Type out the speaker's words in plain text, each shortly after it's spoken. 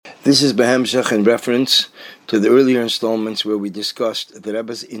This is Behemshach in reference to the earlier installments where we discussed the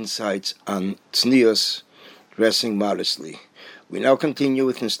Rebbe's insights on tznius, dressing modestly. We now continue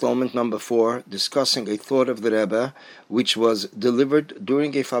with installment number 4, discussing a thought of the Rebbe which was delivered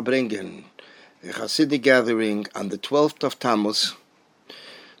during a Farbrengen, a Hasidic gathering on the 12th of Tammuz,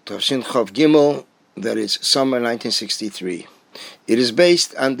 Tavshin Chav Gimel, that is summer 1963. It is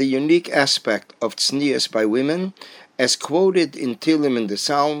based on the unique aspect of tznius by women as quoted in Tehillim in the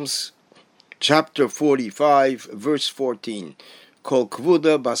Psalms, chapter 45, verse 14, Kol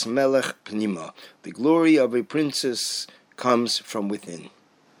kvuda bas melech pnima, the glory of a princess comes from within.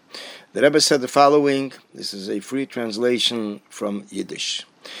 The Rebbe said the following, this is a free translation from Yiddish.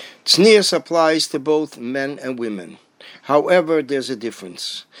 Tznius applies to both men and women. However, there's a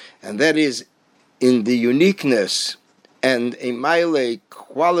difference, and that is in the uniqueness and a mile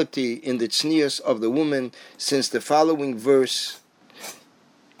quality in the tznius of the woman, since the following verse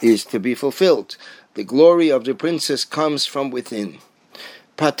is to be fulfilled. The glory of the princess comes from within.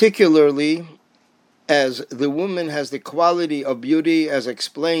 Particularly as the woman has the quality of beauty as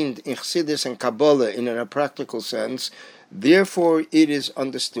explained in Chassidus and Kabbalah in a practical sense, therefore it is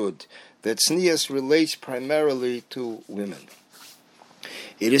understood that tznius relates primarily to women.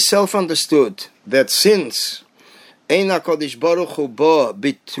 It is self-understood that since Ein HaKadosh Baruch Hu ba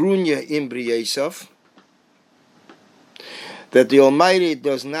bitrunya im briyesav, that the Almighty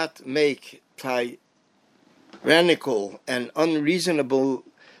does not make tyrannical and unreasonable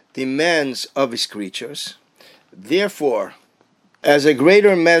demands of His creatures. Therefore, as a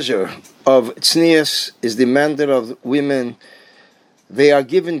greater measure of tznius is demanded of women, they are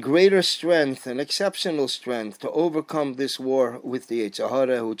given greater strength and exceptional strength to overcome this war with the Yetzer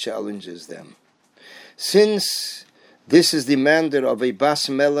Hara who challenges them. Since this is demanded of a Bas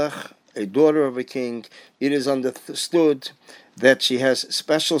Melech, a daughter of a king, it is understood that she has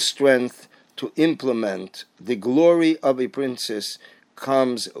special strength to implement. The glory of a princess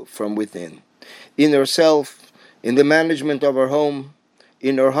comes from within. In herself, in the management of her home,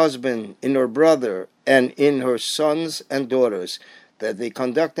 in her husband, in her brother, and in her sons and daughters, that they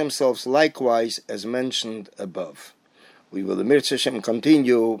conduct themselves likewise as mentioned above. We will, Mir Hashem,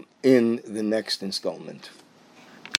 continue in the next installment.